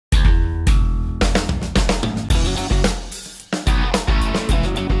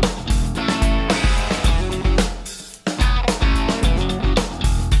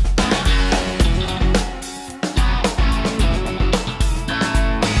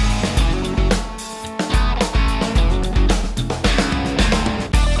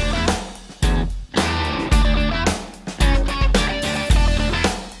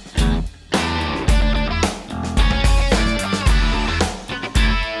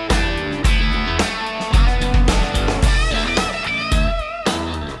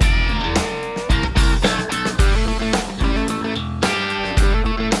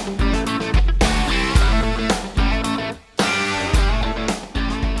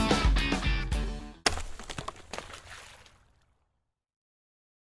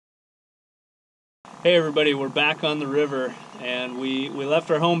Hey everybody, we're back on the river, and we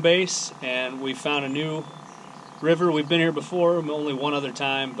left our home base and we found a new river. We've been here before, only one other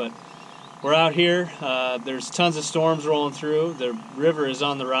time, but we're out here. There's tons of storms rolling through. The river is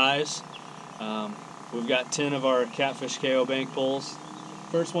on the rise. We've got 10 of our Catfish KO bank pulls.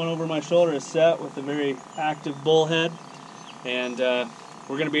 First one over my shoulder is set with a very active bullhead, and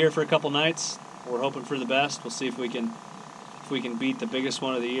we're going to be here for a couple nights. We're hoping for the best. We'll see if we can beat the biggest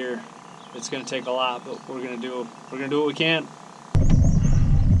one of the year. It's going to take a lot, but we're going to do what we can.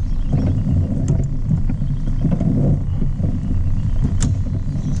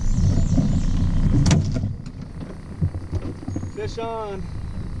 Fish on.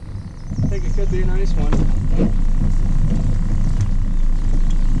 I think it could be a nice one.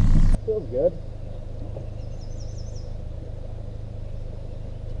 Feels good.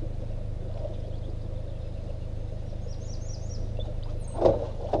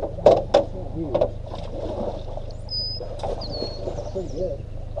 Pretty good.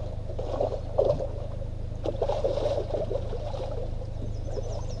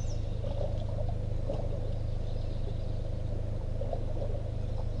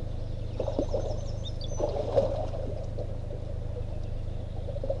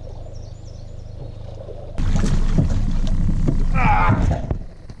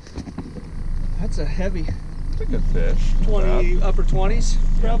 That's a heavy. It's a good fish. 20, upper 20s,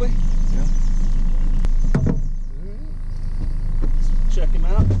 probably. Yeah. Check him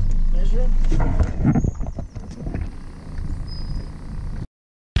out, measure him.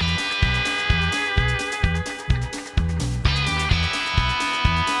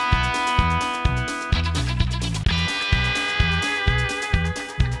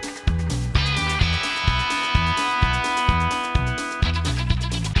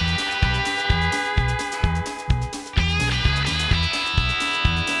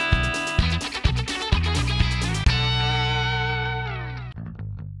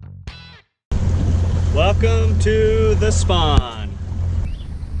 Welcome to the spawn.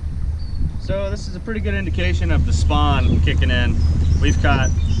 So this is a pretty good indication of the spawn kicking in. We've got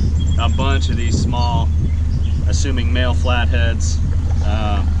a bunch of these small, assuming male flatheads.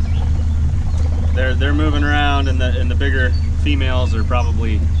 They're moving around, and the bigger females are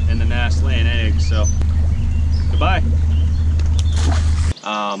probably in the nest laying eggs. So goodbye.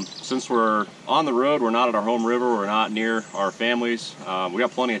 Since we're on the road, we're not at our home river, we're not near our families. We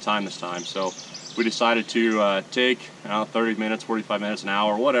got plenty of time this time, so we decided to take 30 minutes, 45 minutes, an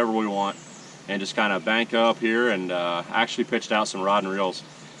hour, whatever we want, and just kind of bank up here and actually pitched out some rod and reels.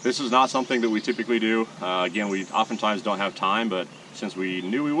 This is not something that we typically do. Again, we oftentimes don't have time, but since we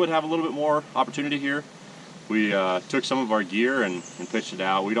knew we would have a little bit more opportunity here, we took some of our gear and pitched it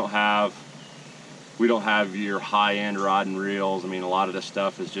out. We don't have your high-end rod and reels. I mean, a lot of this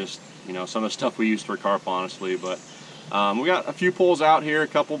stuff is just, you know, some of the stuff we use for carp, honestly, but we got a few pulls out here, a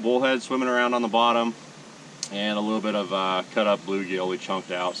couple bullheads swimming around on the bottom, and a little bit of cut up bluegill we chunked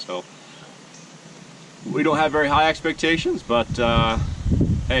out. So we don't have very high expectations, but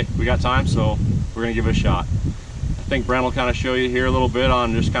hey, we got time, so we're gonna give it a shot. I think Brent will kind of show you here a little bit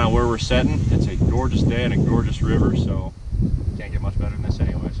on just kind of where we're setting. It's a gorgeous day and a gorgeous river, so can't get much better than this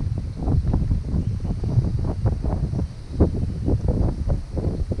anyways.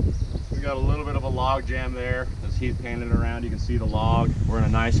 We got a little bit of a log jam there. As Heath painted around, you can see the log. We're in a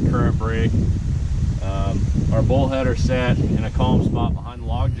nice current break. Our bullhead are set in a calm spot behind the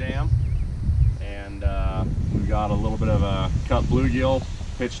log jam, and we've got a little bit of a cut bluegill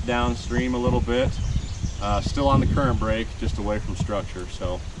pitched downstream a little bit. Still on the current break, just away from structure.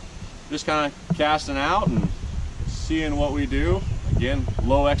 So just kind of casting out and seeing what we do. Again,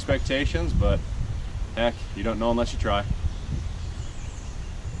 low expectations, but heck, you don't know unless you try.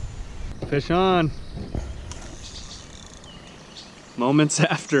 Fish on. Moments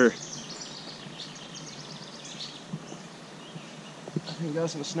after. I think we got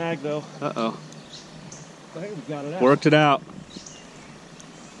us in a snag though. Uh-oh. I think we got it out. Worked it out.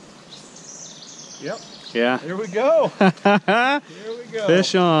 Yep. Yeah. Here we go. Here we go.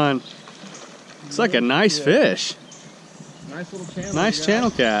 Fish on. It's like a nice fish. Nice little channel. Nice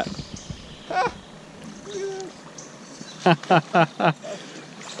channel cat. Ah, look at that.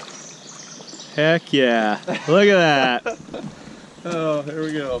 Heck yeah. Look at that. Oh, here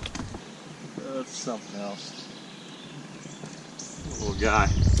we go. That's something else. Little guy.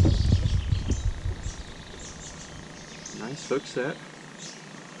 Nice hook set.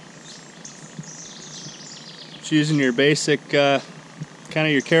 Just using your basic, kind of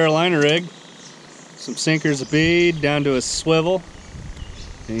your Carolina rig. Some sinkers, a bead, down to a swivel.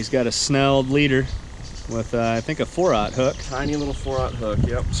 And he's got a snelled leader with, I think, a 4/0 hook. Tiny little 4/0 hook,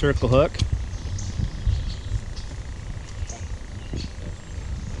 yep. Circle hook.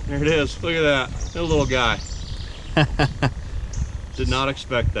 There it is. Look at that. That little guy. Did not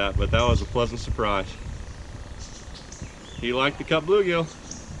expect that, but that was a pleasant surprise. He liked the cut bluegill.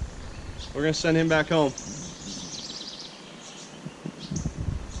 We're gonna send him back home.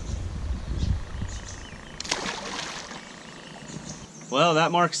 Well,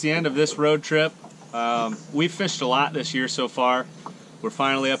 that marks the end of this road trip. We've fished a lot this year so far. We're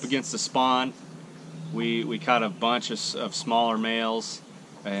finally up against the spawn. We caught a bunch of smaller males.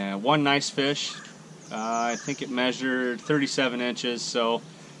 One nice fish. I think it measured 37 inches, so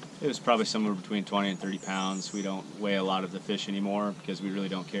it was probably somewhere between 20 and 30 pounds. We don't weigh a lot of the fish anymore because we really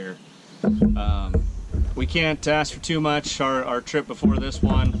don't care. We can't ask for too much. Our trip before this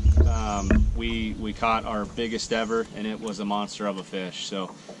one, we caught our biggest ever, and it was a monster of a fish.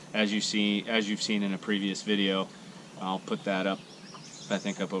 So as you've seen in a previous video, I'll put that up, I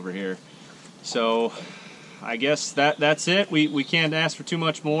think up over here. So I guess that's it. We can't ask for too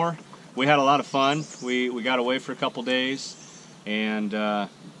much more. We had a lot of fun. We got away for a couple days, and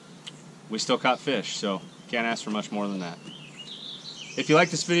we still caught fish, so can't ask for much more than that. If you like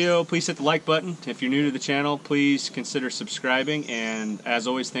this video, please hit the like button. If you're new to the channel, please consider subscribing, and as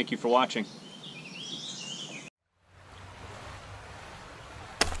always, thank you for watching.